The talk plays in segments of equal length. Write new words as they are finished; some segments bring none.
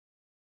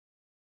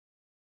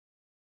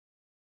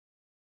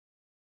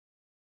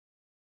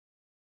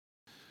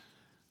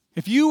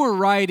If you were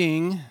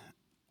writing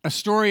a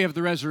story of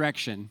the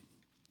resurrection,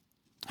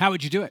 how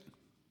would you do it?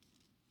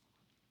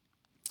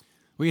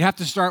 Well, you have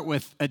to start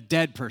with a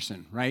dead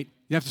person, right?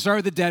 You have to start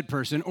with a dead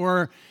person,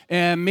 or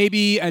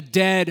maybe a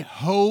dead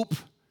hope,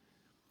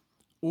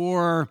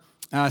 or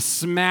a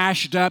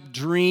smashed up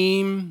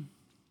dream,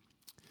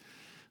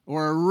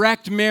 or a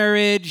wrecked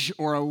marriage,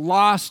 or a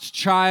lost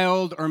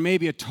child, or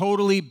maybe a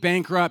totally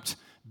bankrupt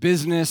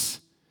business.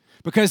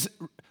 Because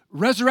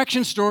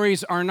resurrection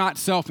stories are not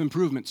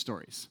self-improvement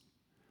stories.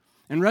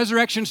 And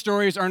resurrection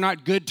stories are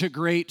not good to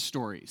great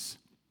stories.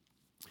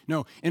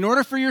 No, in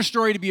order for your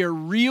story to be a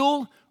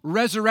real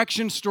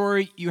resurrection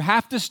story, you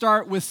have to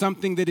start with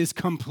something that is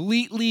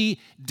completely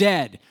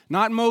dead.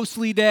 Not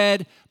mostly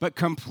dead, but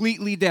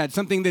completely dead.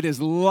 Something that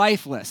is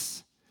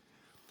lifeless,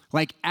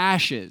 like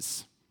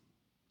ashes.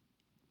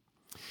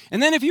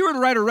 And then if you were to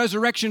write a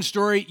resurrection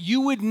story,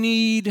 you would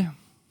need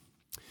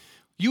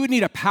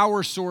a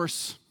power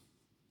source,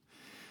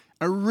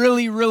 a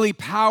really, really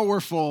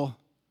powerful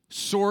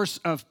source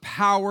of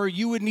power.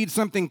 You would need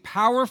something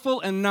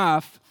powerful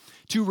enough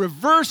to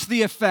reverse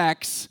the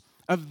effects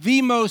of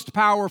the most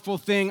powerful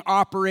thing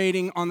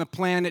operating on the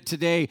planet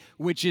today,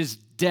 which is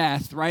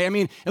death, right? I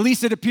mean, at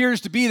least it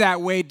appears to be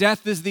that way.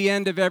 Death is the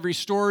end of every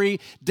story.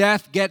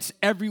 Death gets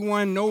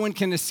everyone. No one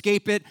can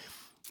escape it.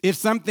 If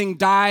something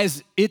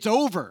dies, it's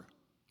over,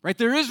 right?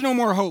 There is no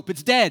more hope.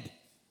 It's dead.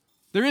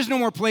 There is no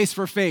more place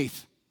for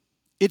faith.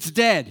 It's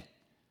dead.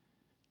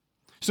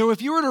 So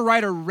if you were to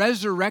write a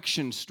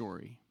resurrection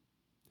story,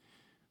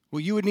 well,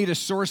 you would need a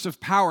source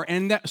of power.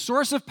 And that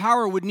source of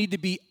power would need to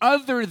be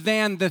other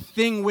than the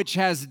thing which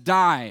has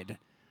died.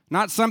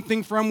 Not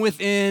something from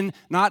within,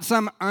 not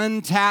some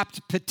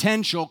untapped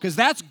potential, because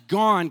that's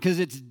gone because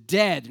it's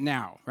dead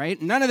now,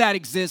 right? None of that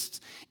exists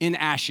in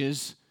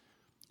ashes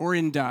or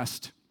in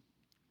dust.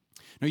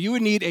 No, you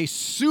would need a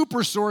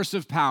super source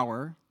of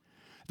power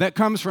that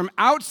comes from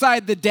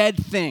outside the dead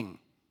thing,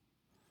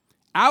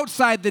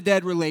 outside the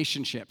dead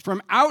relationship,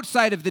 from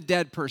outside of the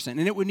dead person,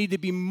 and it would need to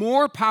be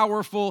more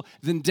powerful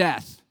than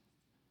death.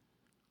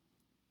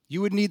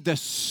 You would need the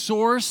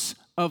source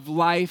of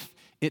life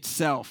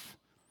itself.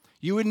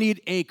 You would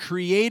need a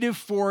creative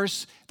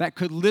force that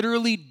could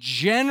literally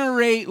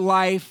generate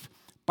life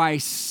by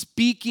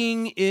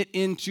speaking it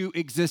into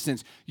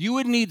existence. You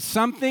would need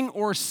something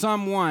or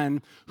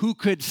someone who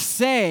could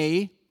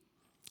say,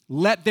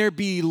 "Let there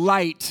be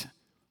light,"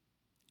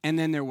 and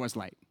then there was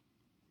light.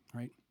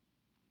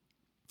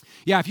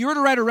 Yeah, if you were to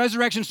write a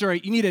resurrection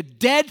story, you need a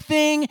dead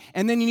thing,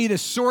 and then you need a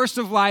source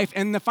of life.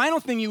 And the final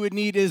thing you would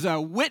need is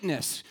a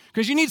witness,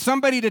 because you need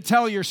somebody to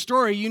tell your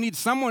story. You need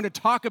someone to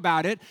talk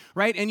about it,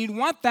 right? And you'd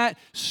want that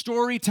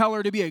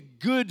storyteller to be a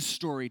good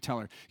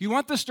storyteller. You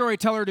want the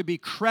storyteller to be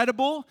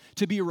credible,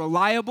 to be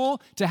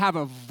reliable, to have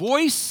a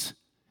voice,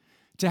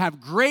 to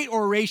have great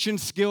oration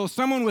skills,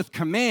 someone with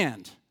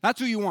command. That's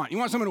who you want. You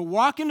want someone to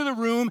walk into the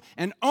room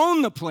and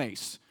own the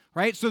place,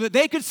 right? So that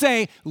they could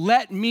say,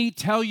 "Let me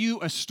tell you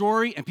a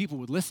story," and people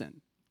would listen.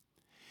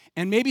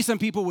 And maybe some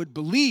people would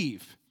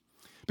believe,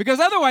 because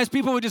otherwise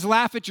people would just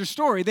laugh at your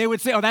story. They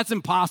would say, "Oh, that's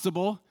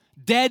impossible.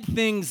 Dead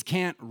things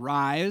can't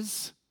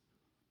rise.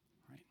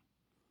 Right?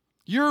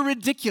 You're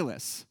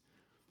ridiculous.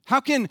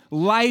 How can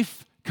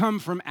life come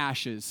from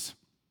ashes?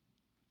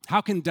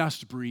 How can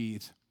dust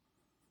breathe?"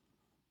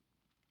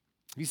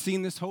 Have you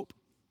seen this hope?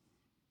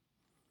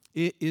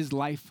 It is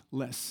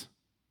lifeless.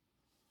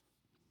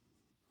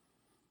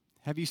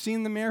 Have you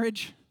seen the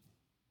marriage?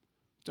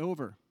 It's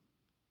over.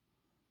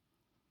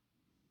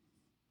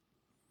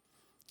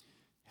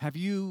 Have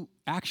you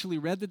actually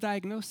read the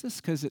diagnosis?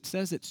 Because it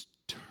says it's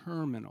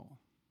terminal.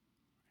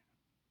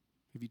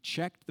 Have you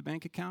checked the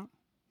bank account?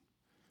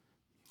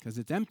 Because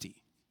it's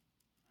empty.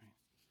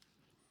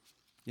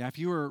 Yeah, if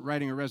you were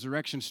writing a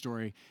resurrection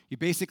story, you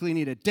basically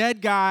need a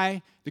dead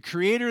guy, the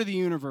creator of the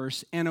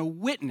universe, and a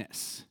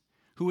witness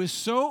who is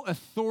so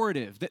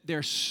authoritative that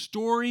their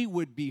story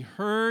would be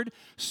heard,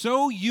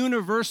 so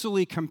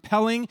universally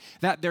compelling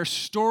that their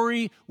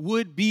story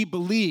would be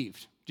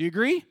believed. Do you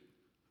agree?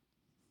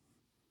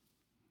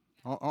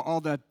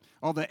 All the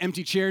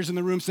empty chairs in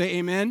the room say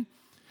amen.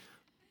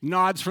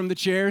 Nods from the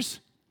chairs.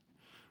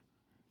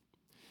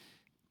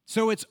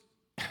 So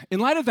in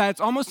light of that,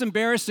 it's almost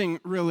embarrassing,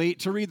 really,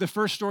 to read the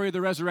first story of the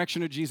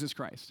resurrection of Jesus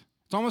Christ.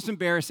 It's almost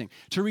embarrassing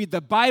to read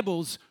the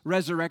Bible's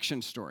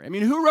resurrection story. I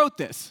mean, who wrote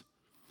this?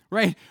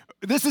 Right?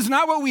 This is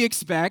not what we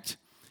expect.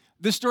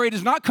 This story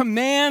does not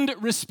command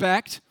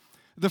respect.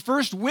 The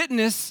first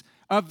witness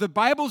of the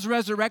Bible's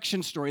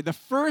resurrection story, the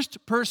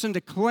first person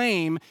to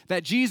claim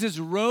that Jesus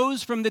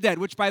rose from the dead,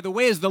 which, by the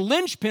way, is the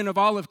linchpin of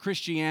all of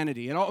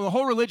Christianity. The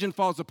whole religion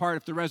falls apart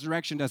if the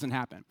resurrection doesn't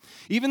happen.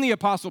 Even the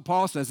Apostle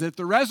Paul says that if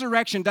the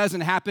resurrection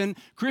doesn't happen,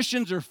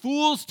 Christians are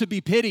fools to be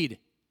pitied.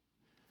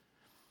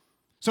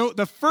 So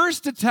the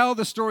first to tell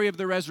the story of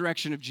the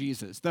resurrection of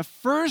Jesus, the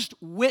first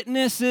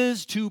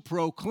witnesses to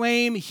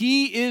proclaim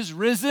he is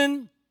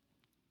risen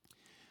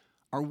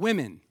are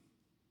women.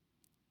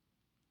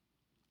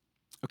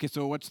 Okay,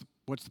 so what's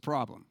the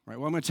problem? Right?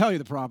 Well, I'm going to tell you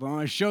the problem. I'm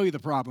going to show you the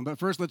problem. But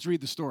first, let's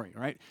read the story,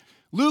 all right?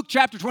 Luke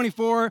chapter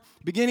 24,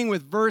 beginning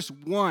with verse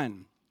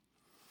 1.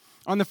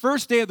 On the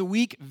first day of the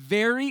week,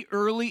 very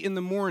early in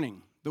the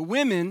morning, the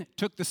women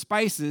took the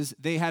spices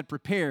they had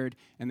prepared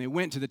and they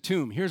went to the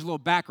tomb. Here's a little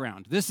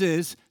background. This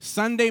is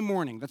Sunday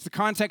morning. That's the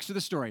context of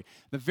the story.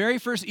 The very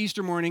first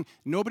Easter morning.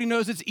 Nobody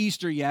knows it's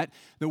Easter yet.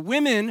 The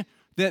women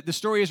that the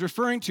story is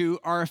referring to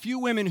are a few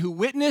women who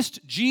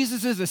witnessed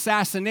Jesus'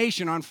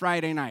 assassination on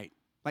Friday night,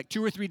 like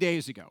 2 or 3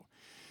 days ago.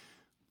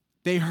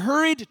 They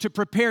hurried to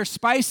prepare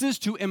spices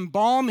to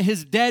embalm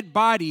his dead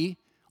body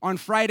on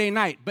Friday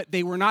night, but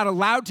they were not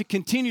allowed to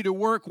continue to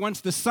work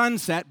once the sun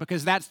set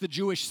because that's the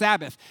Jewish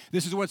Sabbath.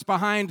 This is what's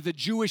behind the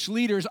Jewish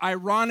leaders'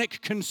 ironic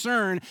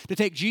concern to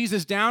take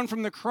Jesus down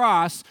from the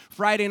cross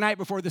Friday night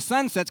before the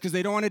sun sets because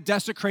they don't want to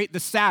desecrate the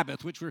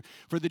Sabbath, which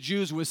for the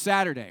Jews was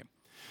Saturday.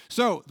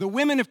 So the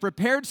women have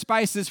prepared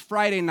spices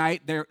Friday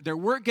night. Their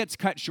work gets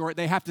cut short.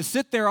 They have to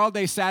sit there all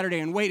day Saturday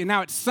and wait. And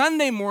now it's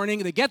Sunday morning.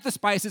 They get the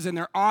spices and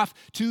they're off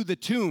to the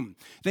tomb.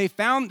 This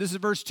is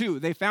verse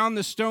 2, they found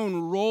the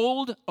stone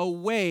rolled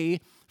away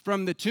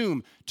from the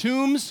tomb.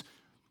 Tombs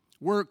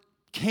were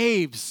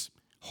caves,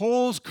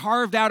 holes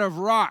carved out of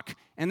rock.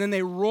 And then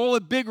they roll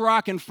a big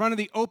rock in front of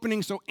the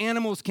opening so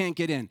animals can't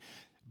get in.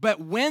 But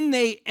when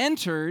they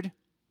entered,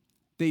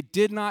 they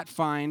did not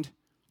find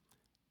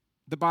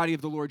the body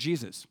of the Lord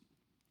Jesus.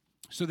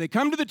 So they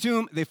come to the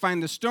tomb, they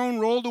find the stone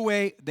rolled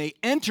away, they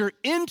enter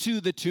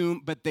into the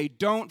tomb, but they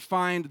don't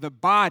find the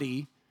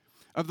body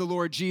of the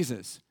Lord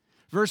Jesus.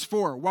 Verse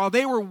 4, while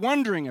they were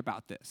wondering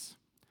about this,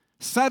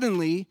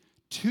 suddenly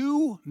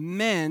 2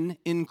 men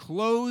in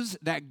clothes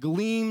that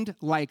gleamed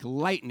like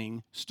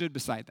lightning stood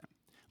beside them.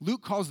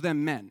 Luke calls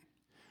them men,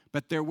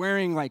 but they're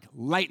wearing like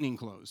lightning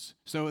clothes.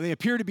 So they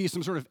appear to be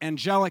some sort of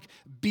angelic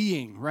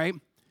being, right?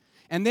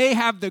 And they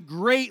have the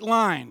great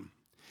line,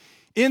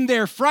 in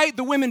their fright,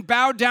 the women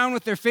bowed down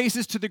with their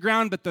faces to the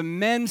ground, but the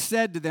men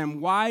said to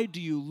them, why do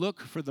you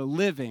look for the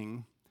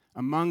living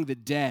among the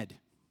dead?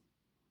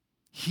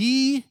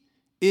 He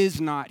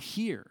is not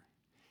here.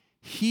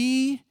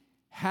 He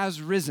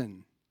has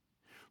risen.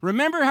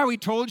 Remember how he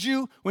told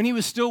you when he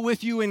was still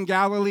with you in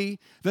Galilee?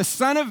 The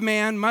Son of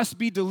Man must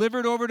be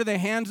delivered over to the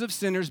hands of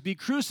sinners, be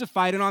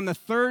crucified, and on the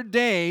 3rd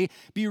day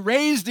be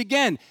raised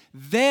again.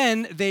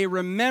 Then they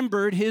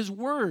remembered his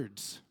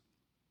words.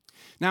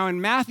 Now,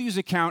 in Matthew's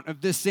account of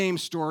this same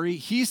story,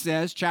 he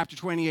says, chapter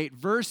 28,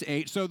 verse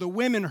 8, so the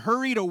women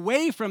hurried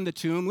away from the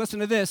tomb, listen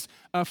to this,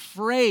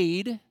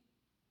 afraid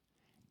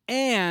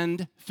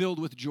and filled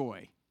with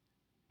joy.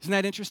 Isn't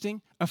that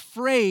interesting?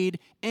 Afraid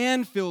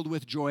and filled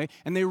with joy.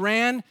 And they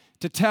ran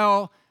to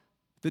tell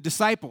the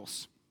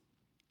disciples.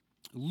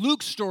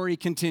 Luke's story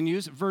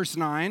continues, verse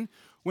 9,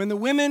 when the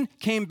women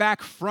came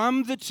back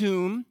from the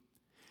tomb,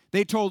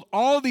 they told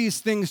all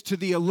these things to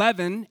the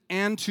 11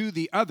 and to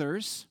the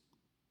others.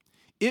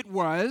 It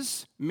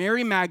was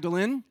Mary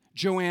Magdalene,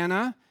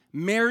 Joanna,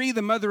 Mary,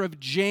 the mother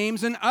of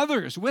James, and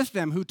others with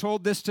them who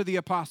told this to the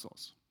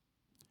apostles.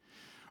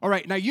 All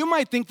right, now you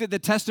might think that the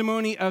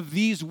testimony of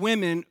these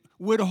women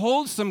would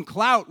hold some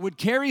clout, would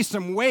carry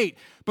some weight,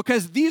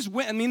 because these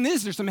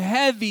are some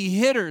heavy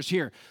hitters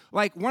here.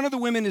 Like one of the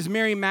women is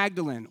Mary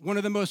Magdalene, one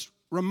of the most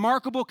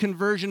remarkable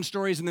conversion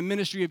stories in the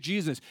ministry of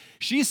Jesus.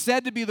 She's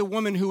said to be the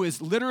woman who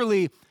is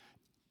literally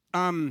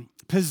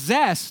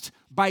possessed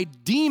by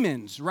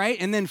demons, right?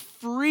 And then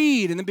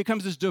freed and then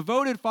becomes this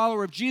devoted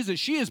follower of Jesus.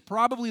 She is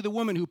probably the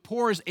woman who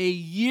pours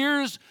a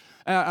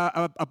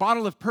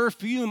bottle of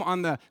perfume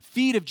on the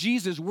feet of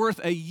Jesus worth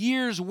a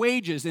year's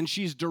wages, and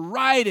she's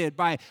derided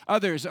by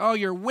others. Oh,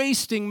 you're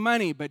wasting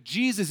money. But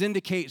Jesus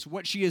indicates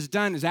what she has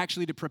done is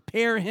actually to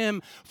prepare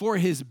him for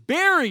his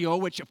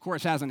burial, which of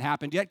course hasn't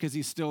happened yet because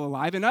he's still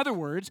alive. In other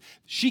words,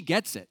 she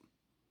gets it.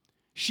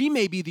 She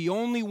may be the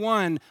only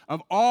one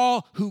of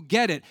all who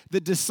get it. The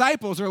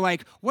disciples are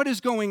like, what is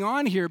going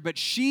on here? But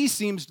she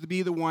seems to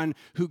be the one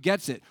who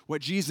gets it.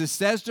 What Jesus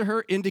says to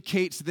her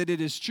indicates that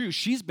it is true.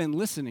 She's been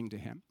listening to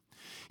him.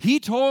 He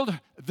told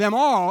them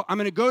all, I'm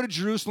going to go to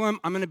Jerusalem.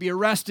 I'm going to be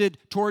arrested,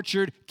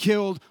 tortured,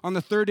 killed. On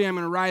the 3rd day, I'm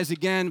going to rise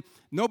again.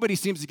 Nobody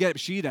seems to get it,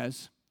 but she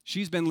does.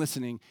 She's been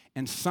listening,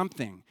 and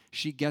something,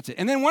 she gets it.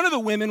 And then one of the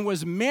women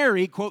was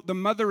Mary, quote, the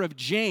mother of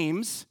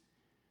James,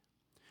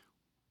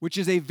 which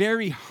is a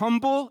very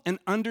humble and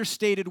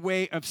understated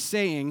way of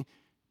saying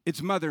it's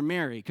Mother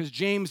Mary, because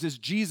James is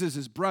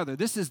Jesus' brother.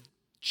 This is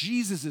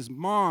Jesus'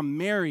 mom,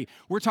 Mary.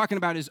 We're talking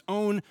about his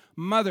own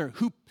mother,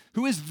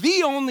 who is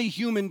the only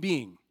human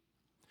being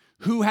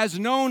who has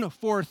known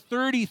for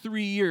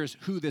 33 years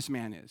who this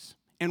man is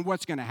and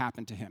what's going to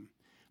happen to him,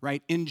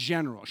 right, in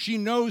general. She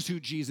knows who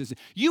Jesus is.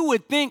 You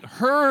would think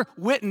her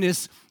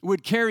witness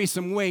would carry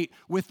some weight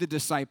with the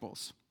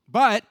disciples.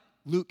 But,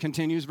 Luke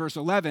continues, verse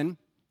 11,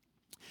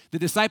 the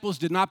disciples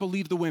did not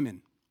believe the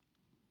women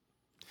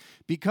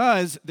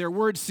because their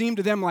words seemed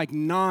to them like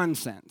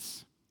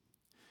nonsense.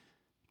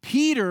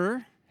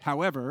 Peter,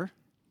 however,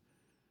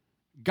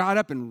 got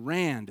up and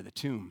ran to the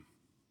tomb.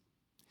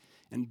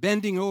 And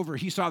bending over,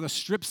 he saw the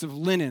strips of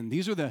linen.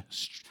 These are the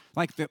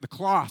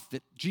cloth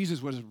that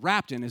Jesus was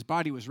wrapped in, his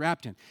body was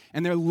wrapped in.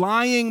 And they're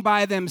lying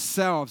by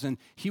themselves. And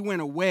he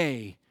went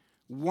away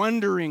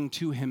wondering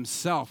to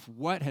himself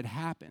what had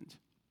happened.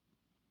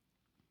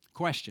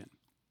 Question: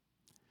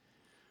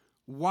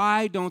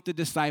 why don't the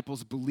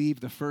disciples believe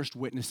the first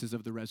witnesses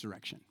of the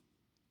resurrection?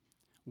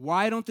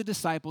 Why don't the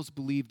disciples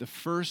believe the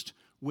first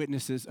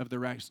witnesses of the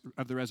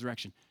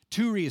resurrection?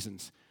 Two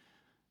reasons.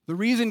 The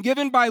reason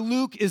given by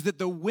Luke is that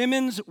the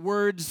women's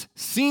words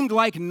seemed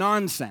like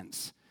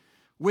nonsense,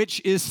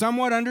 which is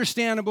somewhat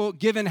understandable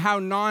given how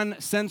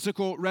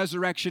nonsensical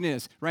resurrection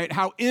is, right?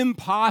 How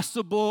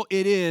impossible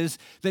it is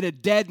that a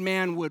dead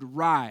man would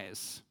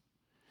rise.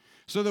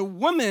 So the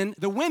women,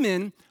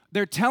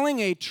 they're telling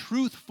a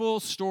truthful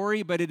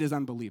story, but it is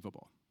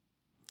unbelievable.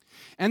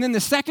 And then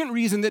the second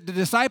reason that the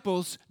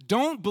disciples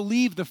don't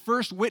believe the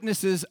first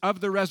witnesses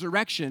of the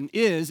resurrection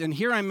is, and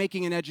here I'm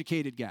making an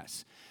educated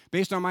guess,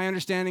 based on my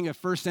understanding of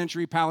first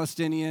century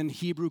Palestinian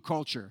Hebrew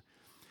culture.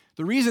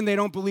 The reason they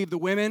don't believe the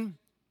women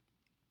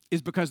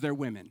is because they're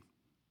women.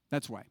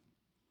 That's why.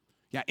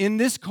 Yeah, in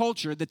this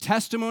culture, the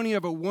testimony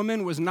of a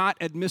woman was not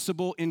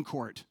admissible in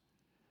court.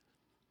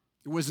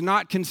 It was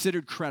not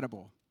considered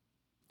credible.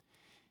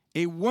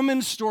 A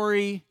woman's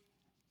story,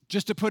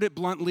 just to put it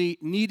bluntly,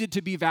 needed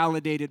to be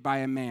validated by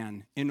a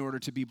man in order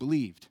to be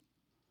believed.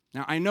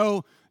 Now, I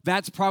know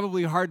that's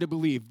probably hard to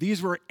believe.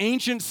 These were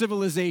ancient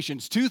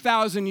civilizations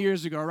 2,000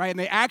 years ago, right?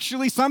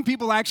 And some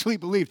people actually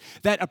believed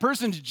that a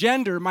person's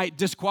gender might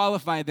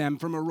disqualify them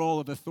from a role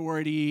of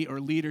authority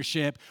or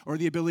leadership or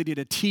the ability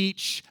to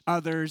teach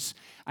others.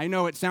 I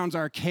know it sounds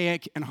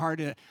archaic and hard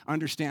to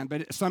understand,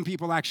 but some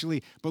people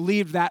actually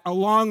believed that a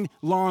long,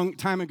 long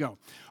time ago.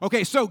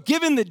 Okay, so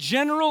given the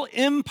general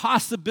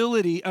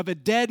impossibility of a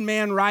dead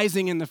man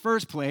rising in the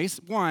first place,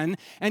 one,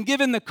 and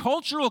given the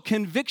cultural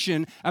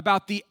conviction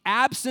about the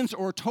absence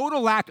or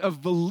total lack of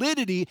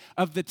validity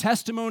of the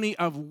testimony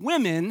of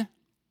women,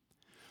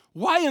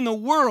 why in the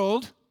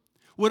world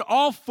would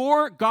all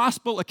four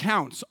gospel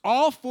accounts,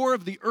 all four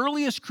of the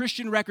earliest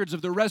Christian records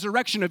of the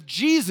resurrection of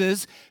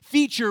Jesus,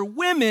 feature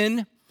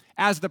women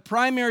as the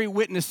primary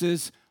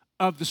witnesses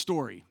of the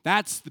story?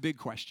 That's the big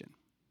question.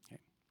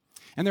 Okay.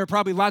 And there are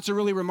probably lots of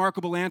really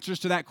remarkable answers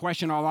to that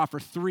question. I'll offer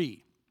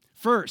three.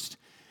 First,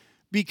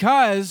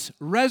 because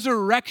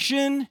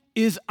resurrection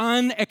is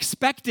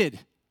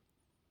unexpected.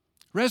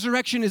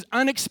 Resurrection is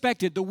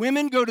unexpected. The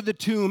women go to the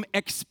tomb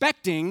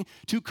expecting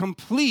to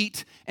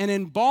complete an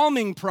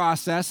embalming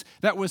process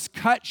that was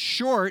cut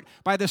short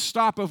by the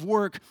stop of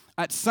work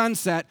at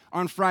sunset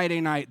on Friday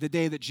night, the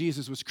day that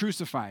Jesus was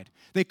crucified.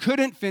 They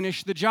couldn't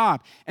finish the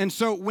job. And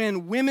so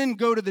when women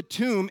go to the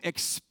tomb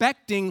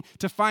expecting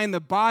to find the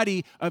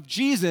body of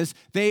Jesus,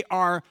 they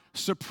are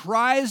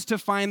surprised to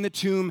find the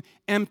tomb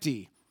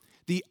empty.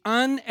 The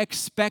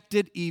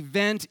unexpected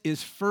event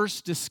is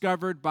first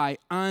discovered by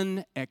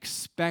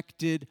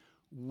unexpected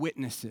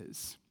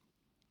witnesses.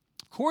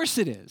 Of course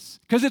it is,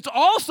 because it's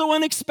also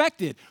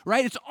unexpected,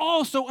 right? It's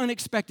also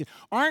unexpected.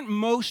 Aren't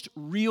most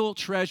real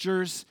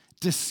treasures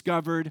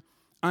discovered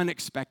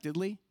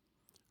unexpectedly?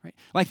 Right?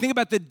 Like think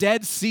about the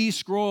Dead Sea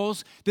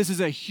Scrolls. This is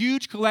a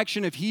huge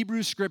collection of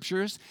Hebrew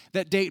scriptures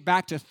that date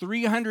back to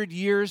 300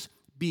 years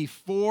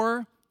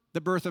before the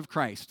birth of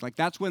Christ. Like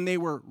that's when they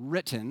were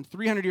written,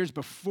 300 years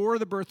before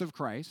the birth of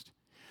Christ.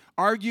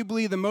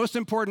 Arguably the most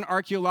important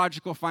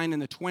archaeological find in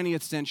the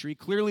 20th century,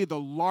 clearly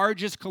the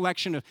largest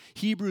collection of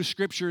Hebrew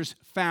scriptures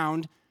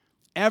found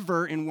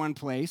ever in one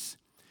place,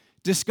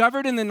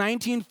 discovered in the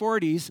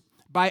 1940s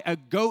by a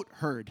goat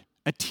herd,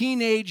 a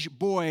teenage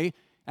boy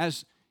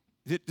that's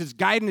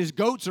guiding his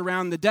goats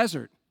around the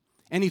desert.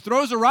 And he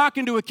throws a rock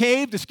into a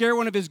cave to scare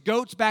one of his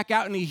goats back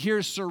out, and he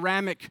hears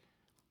ceramic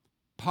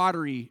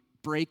pottery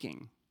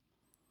breaking.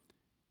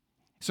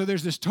 So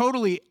there's this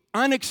totally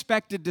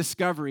unexpected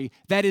discovery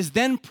that is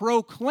then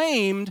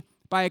proclaimed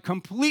by a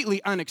completely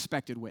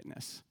unexpected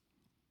witness.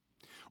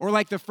 Or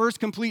like the first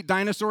complete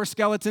dinosaur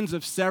skeletons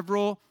of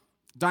several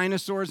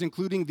dinosaurs,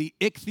 including the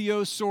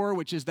ichthyosaur,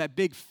 which is that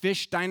big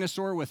fish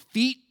dinosaur with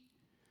feet,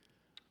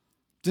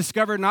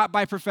 discovered not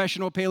by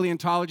professional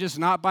paleontologists,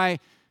 not by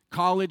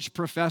college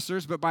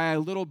professors, but by a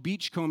little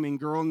beachcombing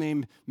girl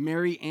named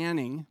Mary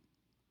Anning,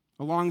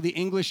 along the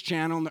English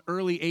Channel in the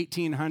early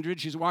 1800s.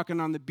 She's walking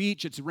on the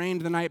beach. It's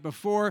rained the night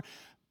before.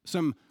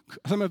 Some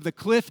of the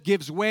cliff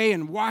gives way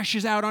and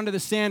washes out onto the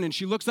sand, and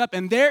she looks up,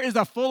 and there is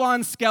a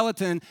full-on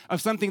skeleton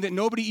of something that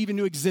nobody even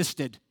knew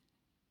existed.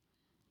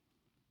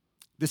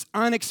 This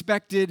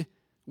unexpected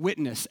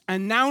witness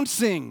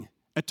announcing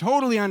a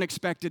totally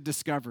unexpected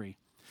discovery.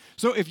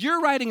 So if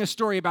you're writing a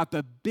story about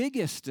the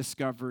biggest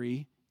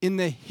discovery in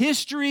the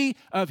history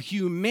of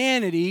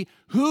humanity,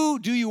 who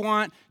do you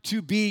want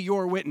to be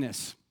your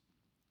witness?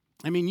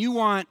 I mean, you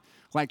want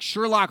like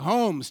Sherlock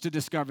Holmes to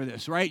discover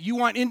this, right? You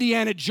want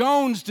Indiana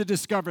Jones to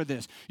discover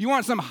this. You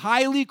want some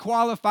highly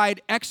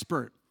qualified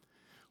expert.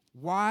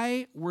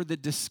 Why were the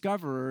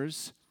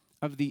discoverers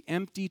of the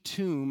empty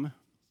tomb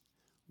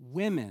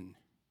women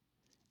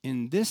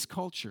in this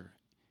culture,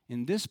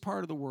 in this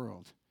part of the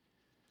world?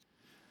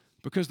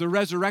 Because the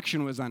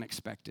resurrection was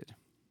unexpected.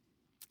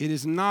 It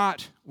is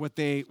not what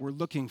they were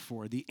looking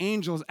for. The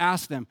angels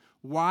asked them,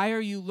 "Why are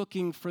you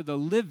looking for the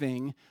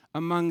living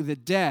among the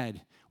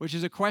dead? which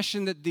is a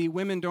question that the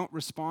women don't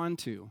respond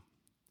to.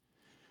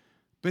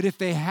 But if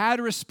they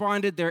had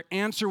responded, their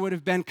answer would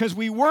have been, because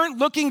we weren't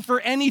looking for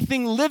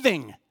anything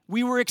living.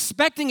 We were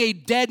expecting a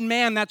dead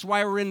man. That's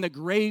why we're in the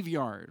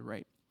graveyard,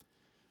 right?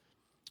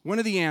 One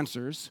of the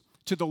answers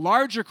to the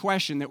larger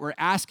question that we're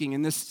asking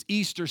in this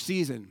Easter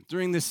season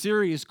during this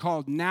series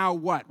called Now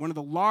What? One of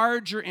the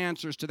larger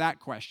answers to that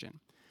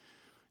question,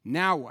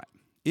 now what,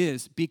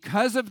 is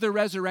because of the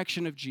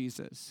resurrection of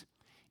Jesus,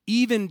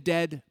 even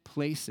dead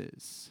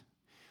places.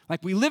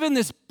 Like we live in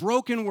this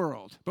broken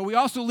world, but we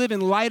also live in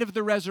light of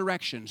the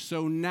resurrection.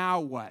 So now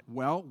what?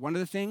 Well, one of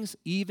the things,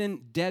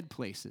 even dead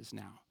places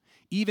now,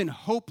 even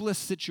hopeless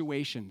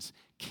situations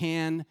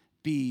can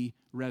be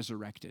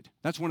resurrected.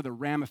 That's one of the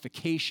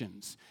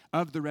ramifications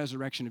of the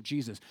resurrection of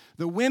Jesus.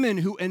 The women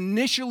who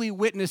initially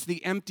witnessed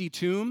the empty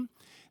tomb,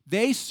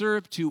 they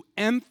serve to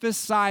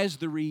emphasize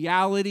the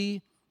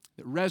reality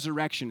that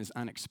resurrection is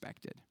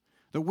unexpected.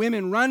 The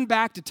women run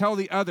back to tell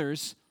the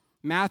others,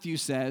 Matthew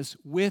says,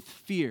 with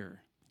fear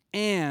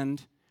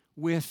and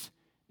with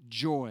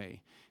joy,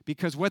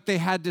 because what they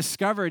had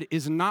discovered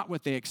is not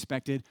what they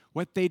expected.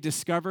 What they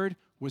discovered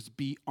was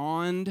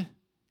beyond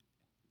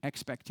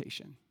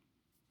expectation.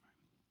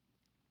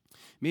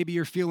 Maybe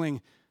you're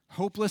feeling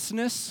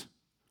hopelessness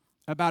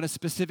about a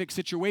specific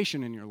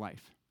situation in your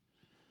life.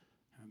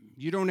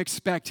 You don't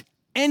expect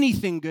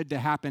anything good to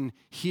happen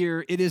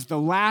here. It is the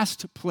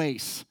last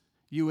place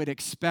you would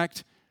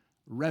expect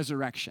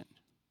resurrection.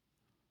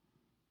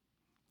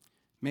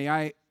 May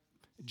I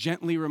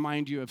gently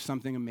remind you of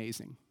something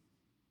amazing.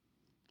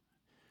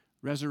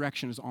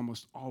 Resurrection is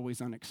almost always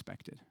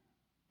unexpected.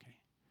 Okay.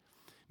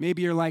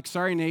 Maybe you're like,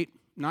 sorry, Nate,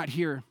 not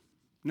here.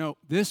 No,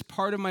 this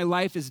part of my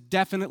life is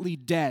definitely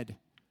dead.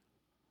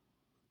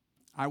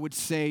 I would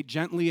say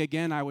gently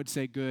again, I would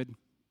say good.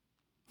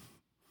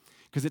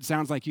 Because it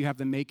sounds like you have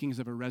the makings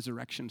of a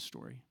resurrection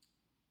story.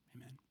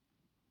 Amen.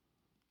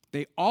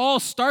 They all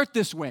start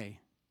this way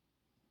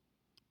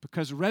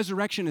because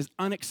resurrection is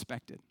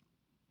unexpected.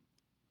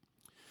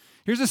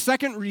 Here's a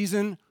second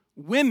reason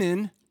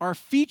women are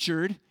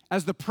featured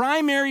as the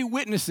primary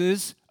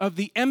witnesses of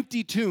the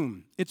empty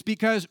tomb. It's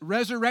because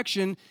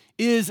resurrection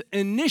is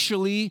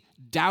initially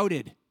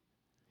doubted.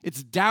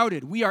 It's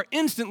doubted. We are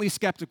instantly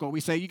skeptical.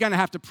 We say, you're going to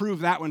have to prove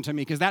that one to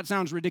me because that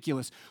sounds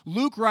ridiculous.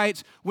 Luke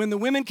writes, when the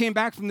women came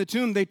back from the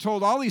tomb, they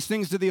told all these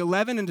things to the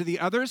 11 and to the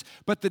others,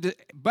 but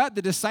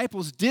the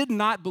disciples did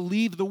not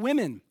believe the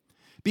women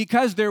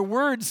because their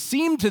words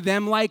seemed to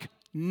them like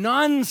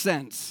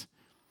nonsense.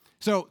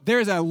 So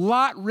there's a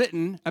lot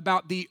written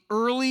about the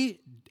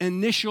early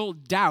initial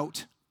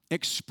doubt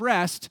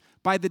expressed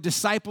by the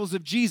disciples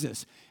of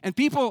Jesus. And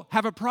people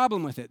have a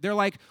problem with it. They're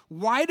like,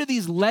 why do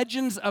these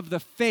legends of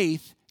the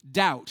faith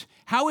doubt?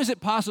 How is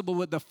it possible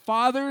that the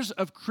fathers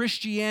of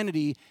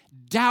Christianity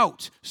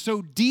doubt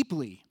so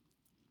deeply?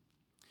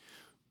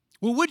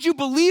 Well, would you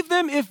believe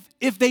them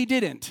if they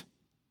didn't?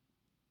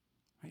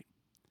 Right?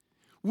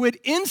 Would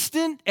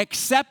instant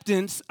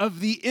acceptance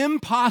of the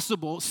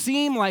impossible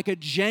seem like a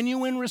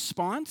genuine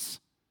response?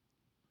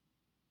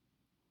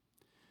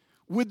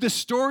 Would the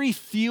story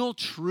feel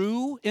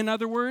true, in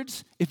other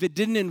words, if it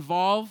didn't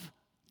involve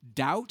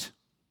doubt?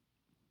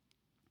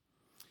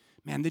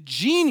 Man, the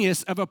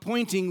genius of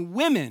appointing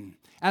women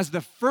as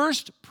the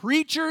first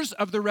preachers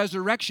of the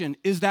resurrection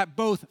is that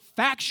both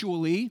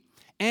factually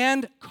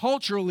and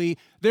culturally,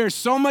 there's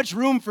so much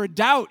room for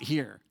doubt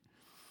here.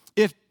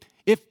 If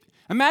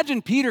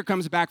imagine Peter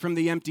comes back from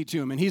the empty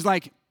tomb and he's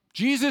like,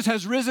 Jesus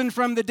has risen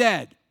from the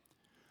dead.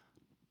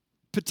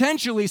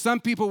 Potentially, some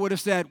people would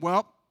have said,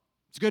 well,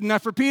 it's good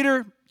enough for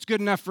Peter, it's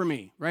good enough for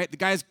me, right? The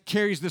guy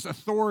carries this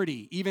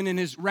authority, even in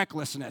his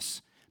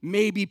recklessness.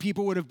 Maybe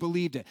people would have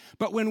believed it.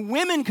 But when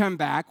women come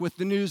back with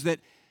the news that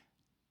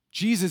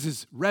Jesus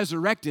is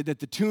resurrected, that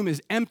the tomb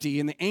is empty,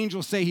 and the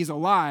angels say he's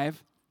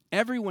alive,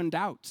 everyone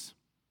doubts.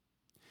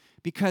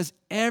 Because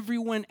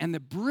everyone, and the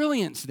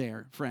brilliance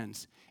there,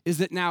 friends, is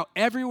that now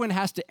everyone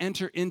has to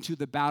enter into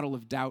the battle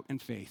of doubt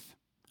and faith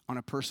on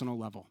a personal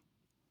level.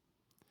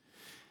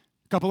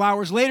 A couple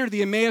hours later,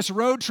 the Emmaus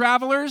Road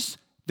travelers,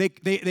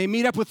 They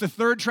meet up with the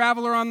third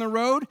traveler on the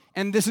road,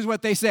 and this is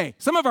what they say.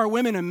 Some of our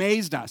women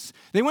amazed us.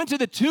 They went to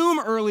the tomb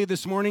early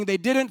this morning. They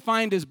didn't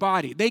find his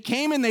body. They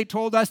came and they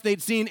told us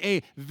they'd seen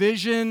a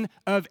vision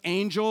of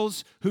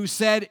angels who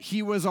said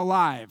he was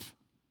alive.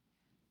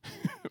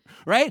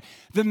 Right?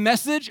 The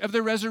message of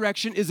the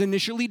resurrection is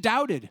initially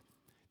doubted.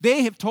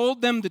 They have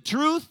told them the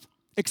truth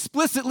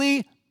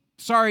explicitly.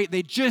 Sorry,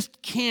 they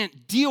just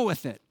can't deal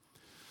with it.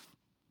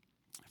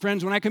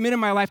 Friends, when I committed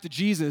my life to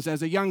Jesus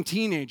as a young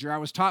teenager, I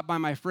was taught by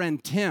my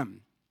friend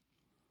Tim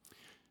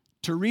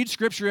to read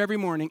Scripture every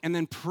morning and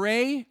then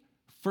pray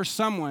for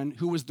someone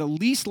who was the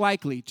least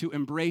likely to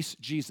embrace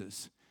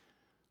Jesus.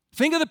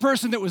 Think of the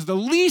person that was the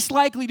least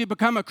likely to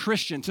become a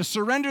Christian, to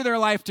surrender their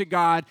life to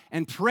God,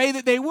 and pray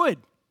that they would.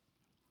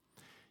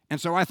 And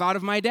so I thought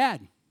of my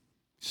dad.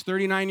 He's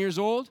 39 years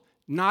old,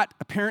 not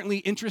apparently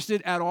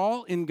interested at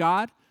all in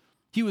God.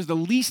 He was the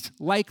least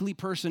likely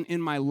person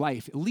in my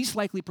life, the least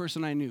likely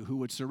person I knew who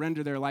would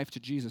surrender their life to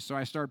Jesus. So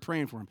I started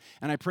praying for him.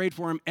 And I prayed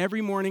for him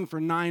every morning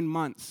for 9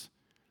 months.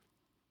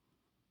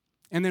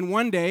 And then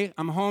one day,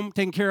 I'm home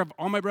taking care of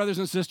all my brothers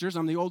and sisters.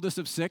 I'm the oldest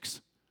of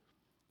 6.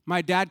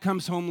 My dad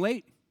comes home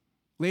late,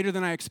 later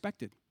than I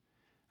expected.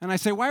 And I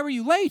say, "Why were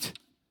you late?"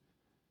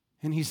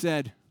 And he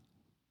said,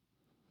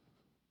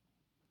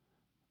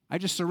 "I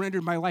just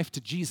surrendered my life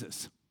to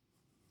Jesus."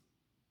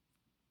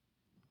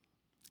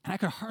 And I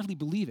could hardly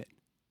believe it.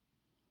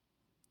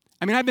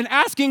 I mean, I've been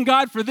asking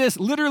God for this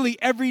literally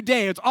every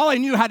day. It's all I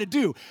knew how to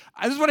do.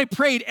 This is what I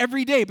prayed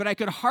every day, but I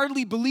could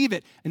hardly believe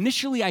it.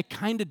 Initially, I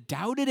kind of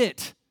doubted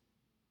it.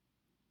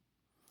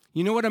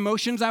 You know what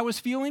emotions I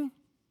was feeling?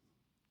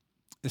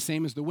 The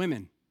same as the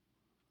women.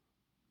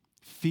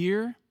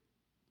 Fear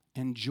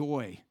and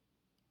joy.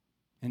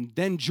 And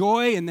then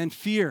joy and then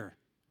fear.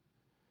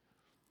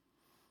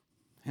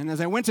 And as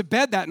I went to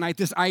bed that night,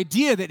 this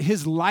idea that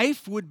his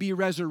life would be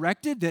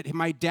resurrected, that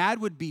my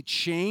dad would be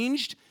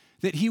changed,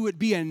 that he would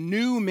be a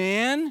new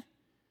man,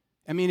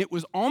 I mean, it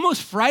was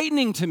almost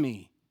frightening to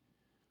me.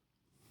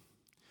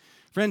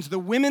 Friends, the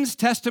women's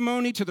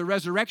testimony to the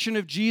resurrection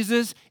of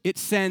Jesus, it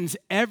sends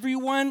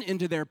everyone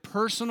into their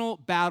personal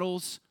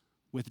battles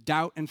with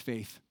doubt and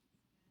faith.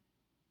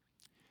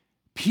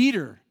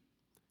 Peter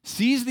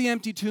sees the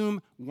empty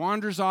tomb,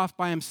 wanders off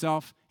by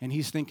himself, and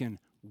he's thinking,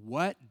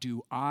 what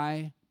do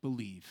I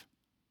believe?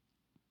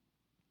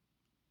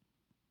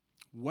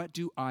 What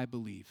do I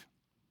believe?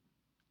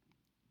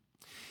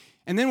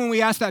 And then when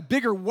we ask that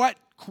bigger what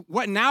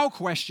now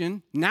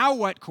question, now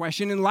what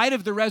question, in light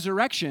of the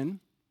resurrection,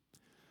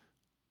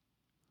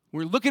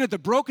 we're looking at the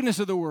brokenness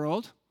of the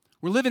world.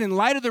 We're living in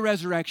light of the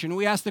resurrection.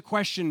 We ask the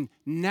question,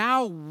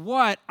 now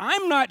what?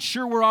 I'm not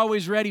sure we're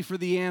always ready for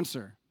the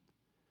answer.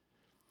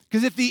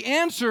 Because if the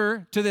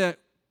answer to the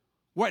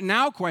what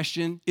now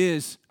question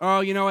is,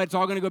 oh, you know, it's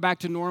all going to go back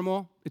to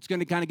normal. It's going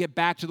to kind of get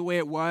back to the way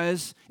it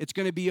was. It's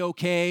going to be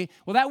okay.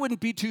 Well, that wouldn't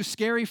be too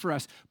scary for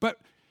us. But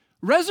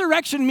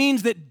resurrection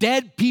means that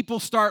dead people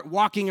start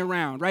walking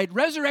around, right?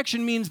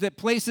 Resurrection means that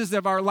places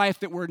of our life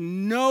that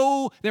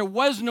there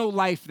was no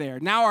life there,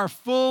 now are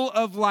full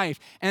of life.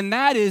 And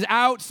that is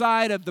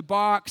outside of the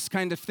box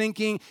kind of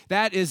thinking.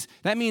 That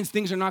means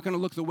things are not going to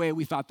look the way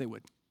we thought they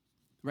would,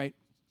 right?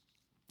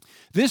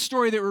 This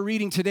story that we're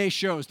reading today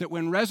shows that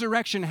when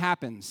resurrection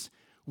happens,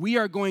 we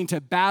are going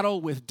to battle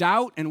with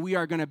doubt and we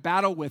are going to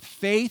battle with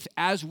faith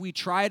as we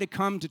try to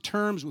come to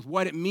terms with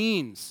what it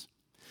means.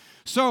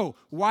 So,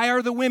 why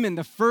are the women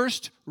the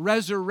first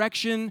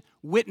resurrection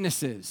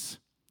witnesses?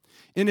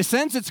 In a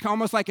sense, it's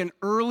almost like an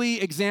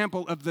early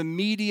example of the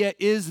media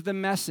is the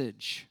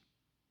message.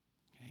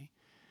 Okay?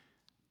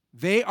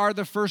 They are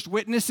the first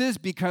witnesses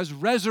because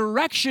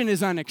resurrection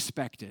is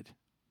unexpected,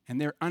 and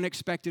they're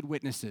unexpected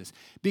witnesses.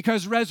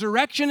 Because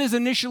resurrection is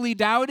initially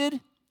doubted,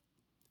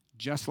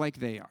 just like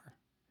they are.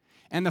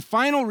 And the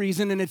final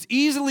reason, and it's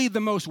easily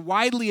the most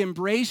widely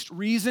embraced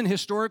reason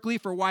historically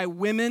for why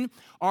women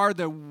are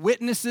the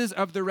witnesses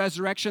of the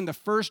resurrection, the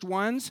first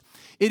ones,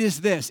 it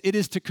is this. It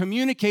is to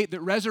communicate that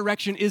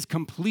resurrection is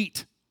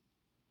complete.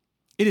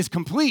 It is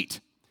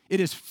complete. It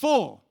is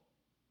full.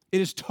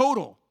 It is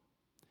total.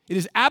 It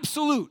is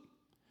absolute.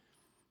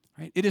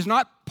 Right? It is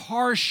not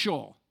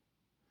partial.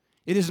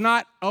 It is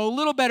not a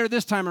little better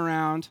this time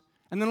around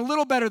and then a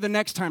little better the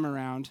next time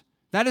around.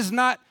 That is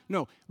not,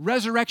 no,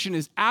 resurrection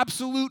is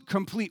absolute,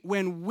 complete.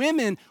 When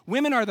women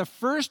are the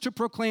first to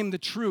proclaim the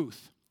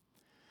truth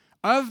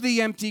of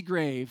the empty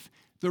grave,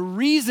 the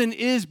reason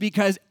is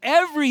because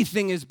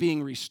everything is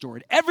being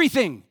restored.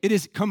 Everything. It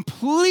is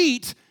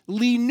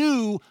completely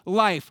new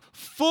life,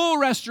 full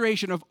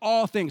restoration of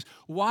all things.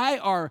 Why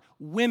are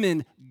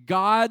women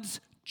God's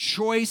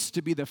choice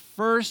to be the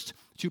first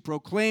to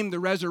proclaim the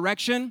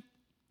resurrection?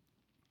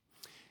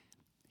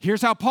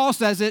 Here's how Paul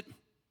says it.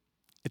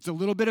 It's a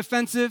little bit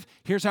offensive.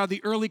 Here's how the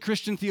early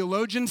Christian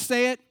theologians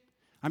say it.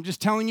 I'm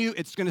just telling you,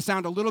 it's going to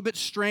sound a little bit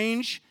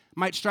strange.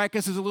 Might strike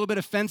us as a little bit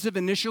offensive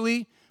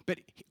initially. But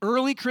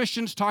early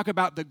Christians talk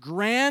about the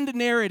grand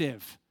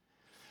narrative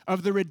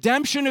of the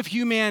redemption of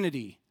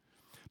humanity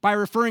by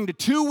referring to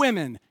 2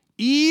 women,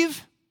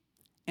 Eve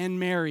and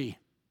Mary.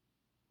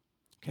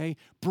 Okay?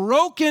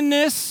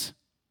 Brokenness,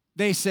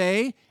 they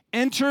say,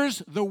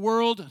 enters the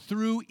world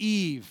through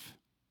Eve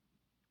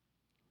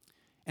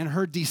and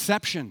her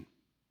deception.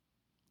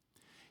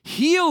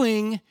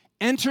 Healing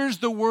enters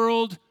the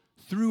world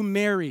through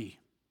Mary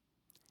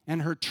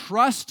and her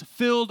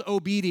trust-filled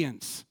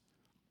obedience.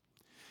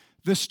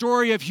 The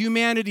story of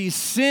humanity's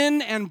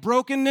sin and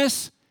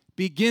brokenness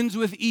begins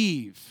with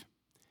Eve.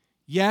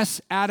 Yes,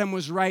 Adam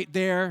was right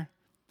there,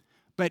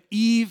 but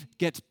Eve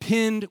gets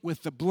pinned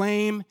with the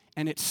blame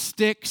and it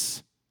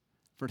sticks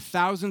for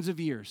thousands of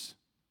years.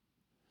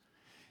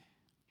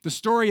 The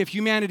story of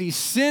humanity's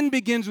sin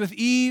begins with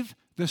Eve.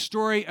 The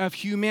story of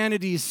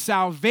humanity's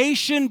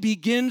salvation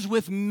begins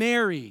with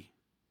Mary.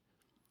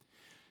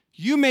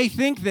 You may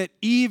think that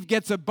Eve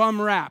gets a bum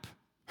rap,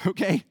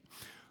 okay?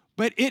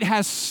 But it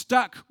has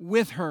stuck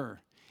with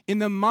her in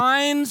the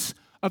minds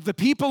of the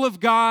people of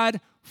God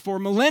for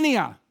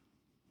millennia.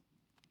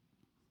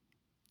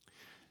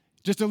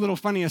 Just a little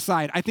funny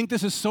aside. I think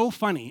this is so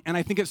funny, and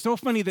I think it's so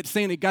funny that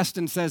St.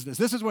 Augustine says this.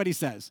 This is what he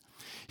says.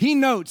 He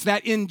notes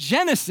that in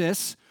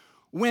Genesis,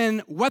 when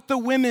what the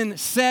women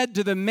said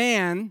to the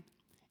man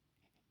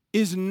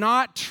is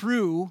not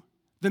true,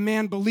 the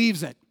man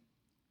believes it.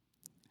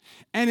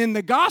 And in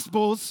the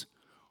Gospels,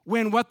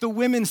 when what the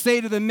women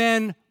say to the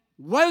men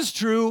was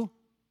true,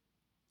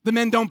 the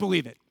men don't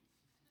believe it.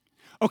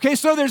 Okay,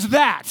 so there's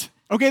that.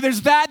 Okay,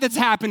 there's that's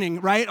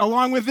happening, right,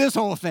 along with this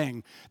whole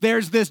thing.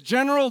 There's this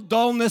general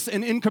dullness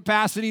and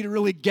incapacity to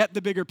really get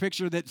the bigger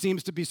picture that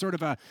seems to be sort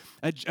of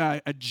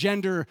a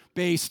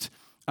gender-based,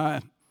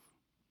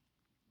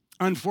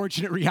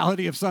 unfortunate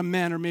reality of some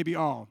men, or maybe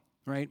all,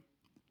 right?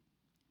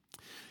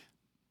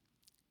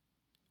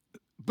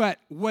 But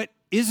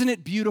isn't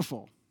it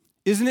beautiful?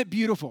 Isn't it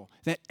beautiful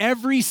that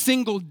every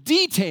single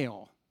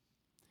detail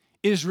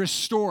is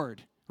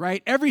restored?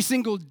 Right? Every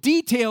single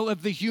detail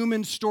of the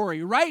human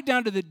story, right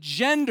down to the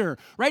gender,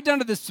 right down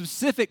to the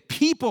specific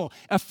people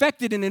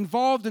affected and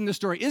involved in the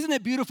story. Isn't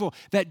it beautiful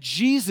that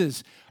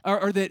Jesus,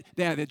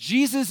 that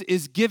Jesus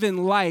is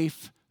given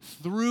life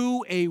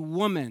through a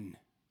woman?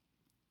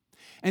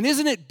 And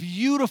isn't it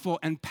beautiful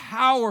and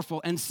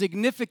powerful and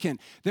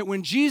significant that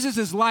when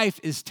Jesus' life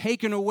is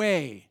taken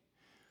away,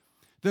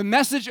 the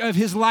message of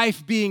his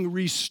life being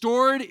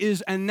restored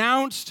is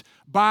announced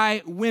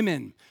by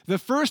women. The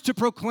first to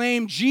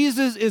proclaim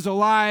Jesus is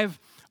alive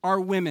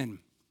are women.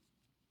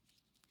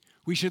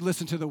 We should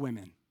listen to the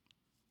women.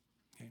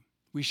 Okay?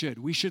 We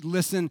should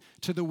listen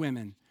to the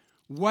women.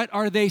 What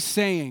are they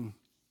saying?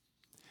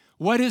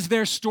 What is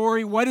their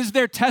story? What is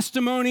their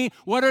testimony?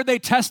 What are they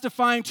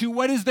testifying to?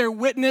 What is their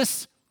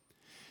witness?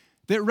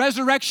 That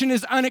resurrection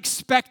is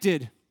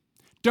unexpected.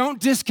 Don't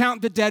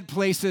discount the dead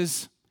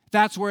places.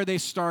 That's where they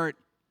start.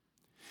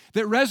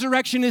 That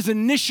resurrection is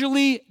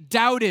initially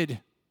doubted.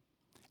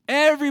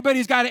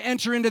 Everybody's got to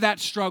enter into that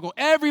struggle.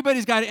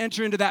 Everybody's got to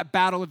enter into that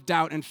battle of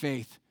doubt and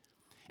faith.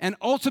 And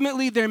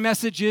ultimately, their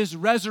message is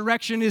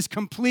resurrection is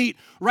complete,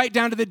 right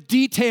down to the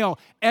detail.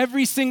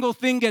 Every single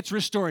thing gets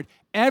restored.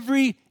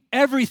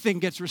 Everything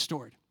gets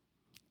restored.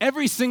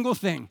 Every single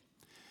thing.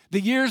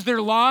 The years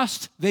they're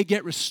lost, they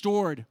get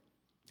restored.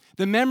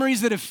 The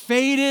memories that have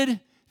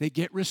faded, they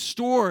get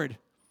restored.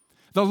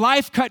 The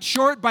life cut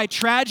short by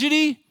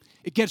tragedy,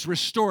 it gets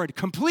restored,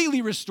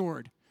 completely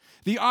restored.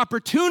 The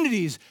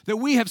opportunities that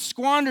we have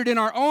squandered in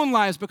our own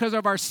lives because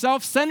of our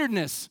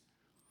self-centeredness,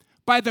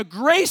 by the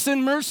grace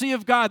and mercy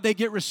of God, they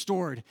get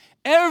restored.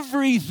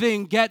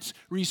 Everything gets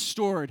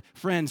restored,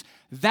 friends.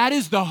 That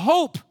is the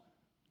hope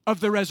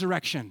of the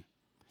resurrection.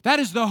 That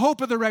is the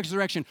hope of the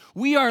resurrection.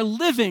 We are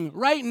living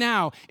right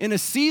now in a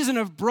season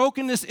of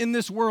brokenness in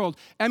this world.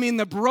 I mean,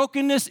 the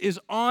brokenness is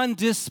on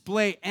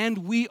display, and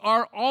we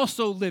are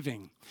also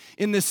living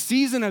in the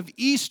season of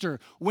Easter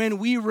when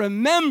we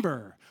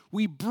remember,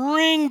 we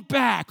bring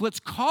back, let's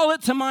call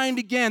it to mind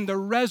again, the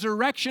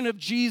resurrection of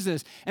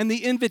Jesus. And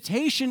the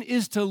invitation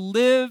is to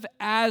live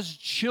as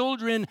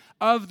children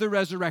of the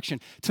resurrection.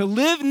 To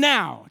live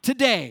now,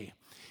 today,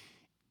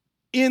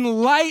 in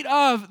light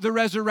of the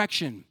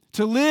resurrection.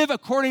 To live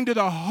according to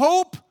the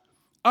hope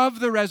of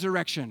the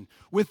resurrection,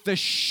 with the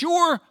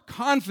sure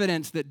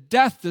confidence that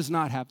death does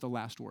not have the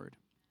last word.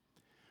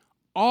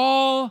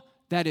 All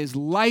that is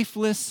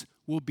lifeless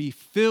will be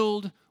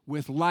filled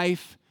with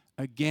life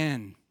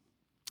again.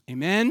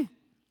 Amen?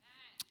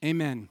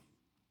 Amen.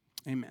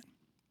 Amen.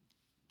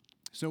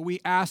 So we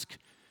ask,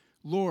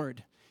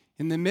 Lord,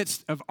 in the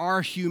midst of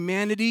our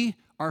humanity,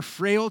 our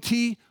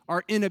frailty,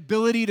 our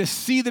inability to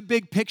see the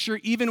big picture,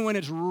 even when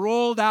it's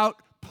rolled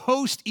out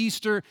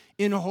post-Easter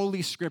in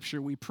Holy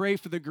Scripture, we pray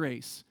for the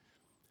grace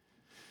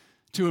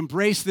to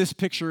embrace this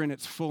picture in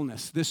its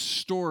fullness, this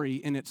story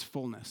in its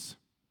fullness,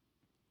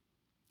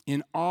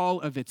 in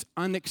all of its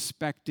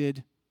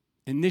unexpected,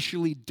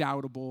 initially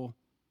doubtable,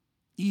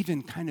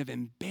 even kind of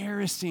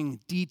embarrassing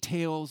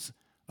details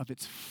of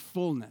its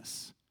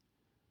fullness.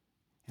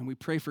 And we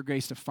pray for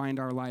grace to find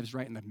our lives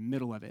right in the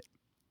middle of it.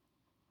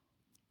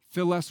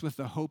 Fill us with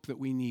the hope that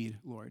we need,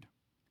 Lord,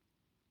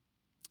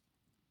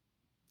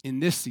 in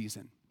this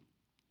season.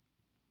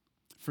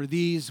 For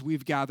these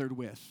we've gathered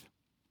with.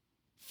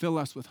 Fill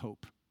us with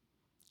hope.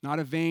 Not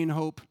a vain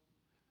hope,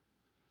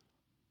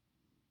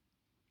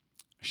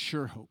 a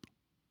sure hope.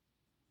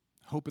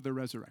 Hope of the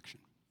resurrection.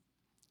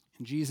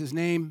 In Jesus'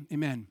 name,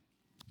 amen.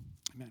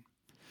 Amen.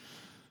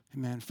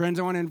 Amen. Friends,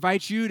 I want to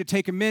invite you to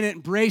take a minute,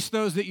 embrace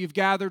those that you've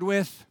gathered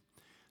with,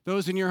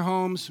 those in your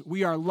homes.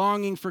 We are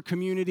longing for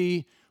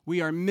community.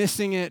 We are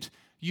missing it.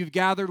 You've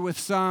gathered with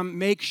some.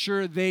 Make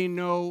sure they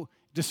know,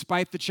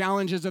 despite the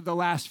challenges of the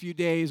last few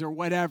days or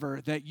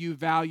whatever, that you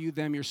value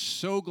them. You're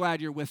so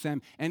glad you're with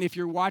them. And if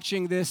you're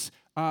watching this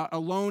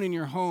alone in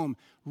your home,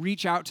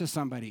 reach out to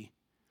somebody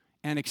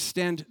and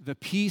extend the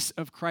peace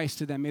of Christ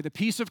to them. May the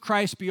peace of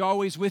Christ be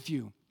always with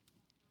you.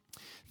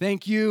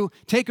 Thank you.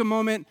 Take a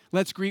moment.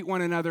 Let's greet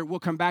one another.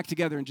 We'll come back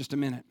together in just a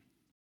minute.